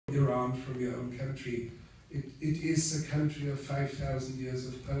around from your own country. It is a country of 5,000 years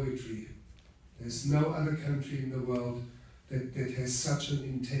of poetry. There's no other country in the world that has such an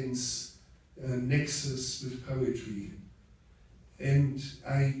intense nexus with poetry. And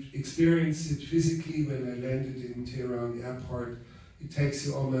I experienced it physically when I landed in Tehran airport. It takes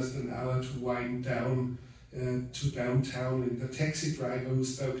you almost an hour to wind down to downtown, and the taxi driver, who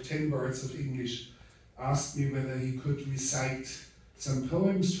spoke 10 words of English, asked me whether he could recite some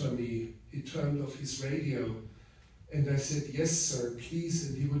poems for me. He turned off his radio, and I said, yes sir, please,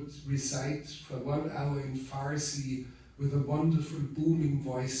 and he would recite for 1 hour in Farsi with a wonderful booming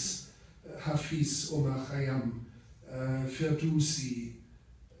voice, Hafiz, Omar Khayyam, Ferdowsi,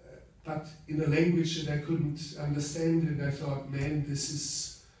 but in a language that I couldn't understand, and I thought, man, this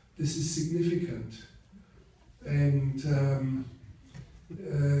is significant. And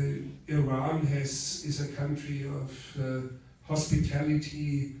Iran is a country of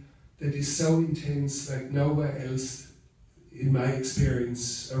hospitality that is so intense like nowhere else in my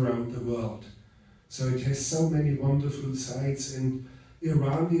experience around the world. So it has so many wonderful sides, and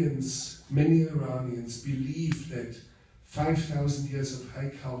Iranians, many Iranians believe that 5,000 years of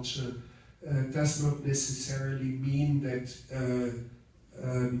high culture does not necessarily mean that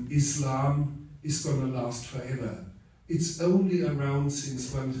Islam is going to last forever. It's only around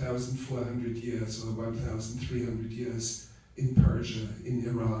since 1,400 years or 1,300 years in Persia, in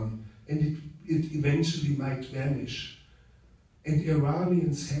Iran, and it eventually might vanish. And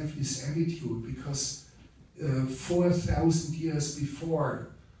Iranians have this attitude because 4,000 years before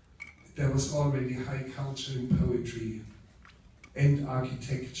there was already high culture in poetry and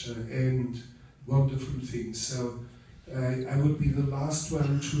architecture and wonderful things. So I would be the last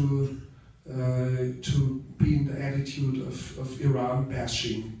one to be in the attitude of Iran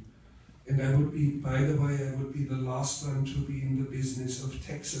bashing. And I would be, by the way, I would be the last one to be in the business of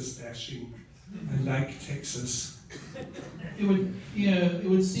Texas bashing. I like Texas. It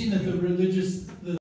would seem that the